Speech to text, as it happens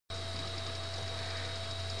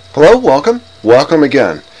Hello, welcome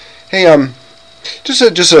again. Hey,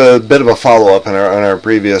 just a bit of a follow-up on our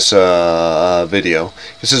previous video.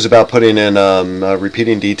 This is about putting in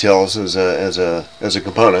repeating details as a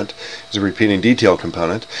component, as a repeating detail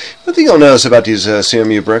component. One thing you'll notice about these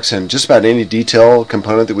CMU bricks and just about any detail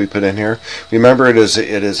component that we put in here, remember it is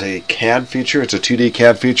a CAD feature. It's a 2D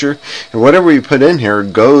CAD feature, and whatever we put in here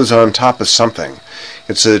goes on top of something.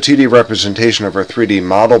 It's a 2D representation of our 3D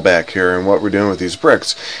model back here, and what we're doing with these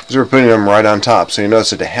bricks is we're putting them right on top. So you notice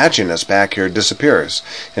that the hatchiness back here disappears,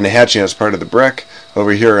 and the hatchiness part of the brick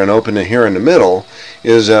over here and open here in the middle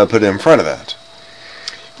is put in front of that.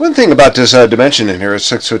 One thing about this dimension in here is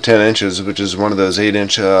 6 foot 10 inches, which is one of those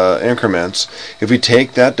 8-inch increments. If we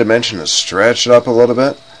take that dimension and stretch it up a little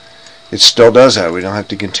bit, it still does that. We don't have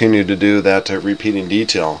to continue to do that repeating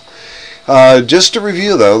detail. Just to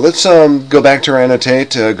review though, let's go back to our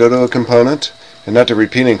annotate, go to a component, and not the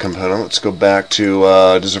repeating component. Let's go back to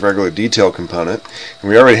just a regular detail component. And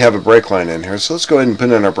we already have a break line in here, so let's go ahead and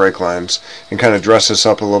put in our break lines and kind of dress this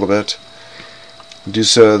up a little bit. Do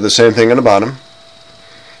the same thing in the bottom,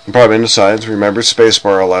 and probably in the sides. Remember,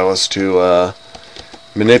 spacebar allow us to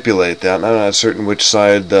manipulate that. I'm not certain which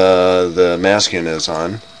side the masking is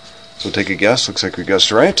on, so we'll take a guess. Looks like we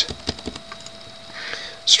guessed right.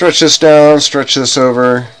 Stretch this down, stretch this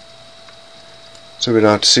over, so we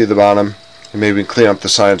don't have to see the bottom, and maybe clean up the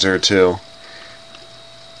sides there too.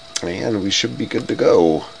 And we should be good to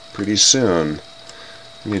go pretty soon.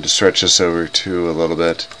 We need to stretch this over too a little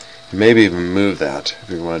bit, and maybe even move that if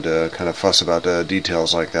we wanted to kind of fuss about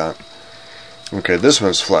details like that. Okay, this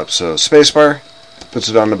one's flipped, so spacebar puts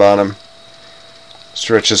it on the bottom.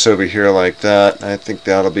 Stretch this over here like that. I think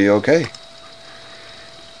that'll be okay.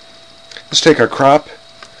 Let's take our crop.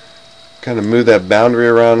 Kind of move that boundary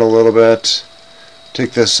around a little bit.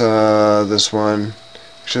 Take this this one.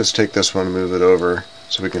 Just take this one and move it over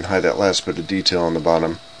so we can hide that last bit of detail on the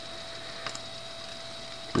bottom.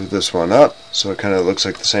 Move this one up so it kind of looks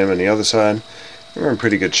like the same on the other side. We're in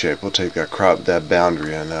pretty good shape. We'll take that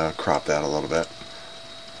boundary and crop that a little bit.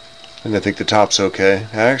 And I think the top's okay.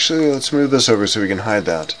 Actually, let's move this over so we can hide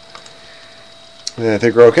that. And I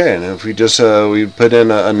think we're okay. And if we just we put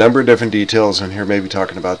in a number of different details in here, maybe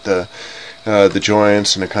talking about the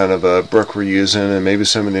joints and the kind of brick we're using, and maybe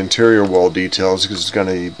some of the interior wall details because it's going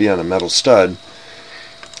to be on a metal stud.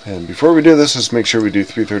 And before we do this, let's make sure we do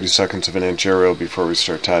 3/32 of an inch arrow before we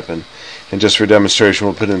start typing. And just for demonstration,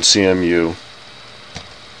 we'll put in CMU.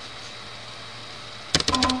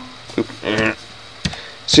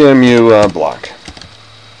 CMU block.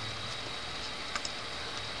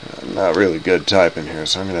 Not really good typing here,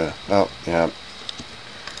 so I'm gonna. Oh, yeah.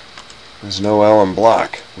 There's no L in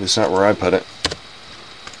block. At least not where I put it.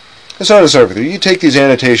 That's how to start with. You take these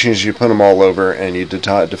annotations, you put them all over, and you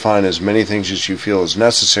define as many things as you feel is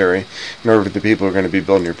necessary in order for the people who are going to be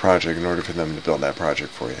building your project, in order for them to build that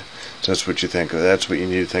project for you. So that's what you think. That's what you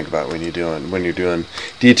need to think about when you're doing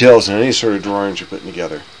details in any sort of drawings you're putting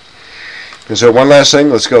together. And so one last thing.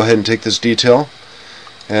 Let's go ahead and take this detail.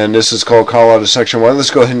 And this is called call out of section 1. Let's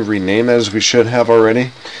go ahead and rename that as we should have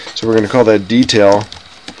already. So we're going to call that detail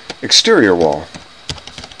exterior wall.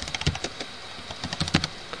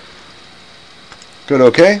 Good,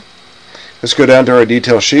 okay. Let's go down to our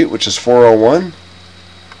detail sheet, which is 401.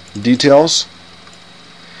 Details.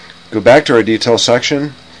 Go back to our detail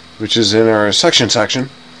section, which is in our section.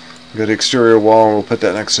 Go to exterior wall, and we'll put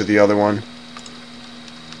that next to the other one.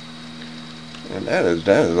 And that is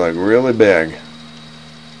like really big.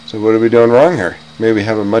 So what are we doing wrong here? Maybe we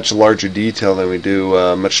have a much larger detail than we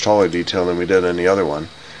do, much taller detail than we did in the other one.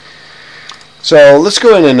 So let's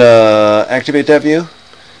go ahead and activate that view.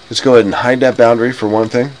 Let's go ahead and hide that boundary for one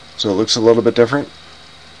thing, so it looks a little bit different.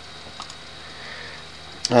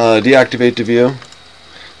 Deactivate the view.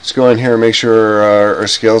 Let's go in here and make sure our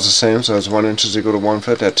scale is the same. So as 1 inch is equal to 1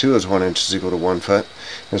 foot, that 2 is 1 inch is equal to 1 foot.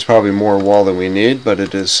 There's probably more wall than we need, but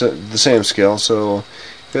it is the same scale, so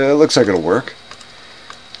it looks like it'll work.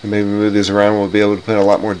 And maybe move these around, we'll be able to put a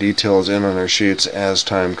lot more details in on our sheets as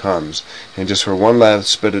time comes. And just for one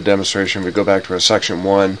last bit of demonstration, we go back to our section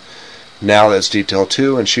 1. Now that's detail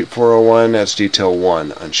 2 on sheet 401, that's detail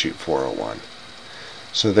 1 on sheet 401.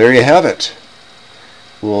 So there you have it.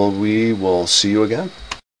 We will see you again.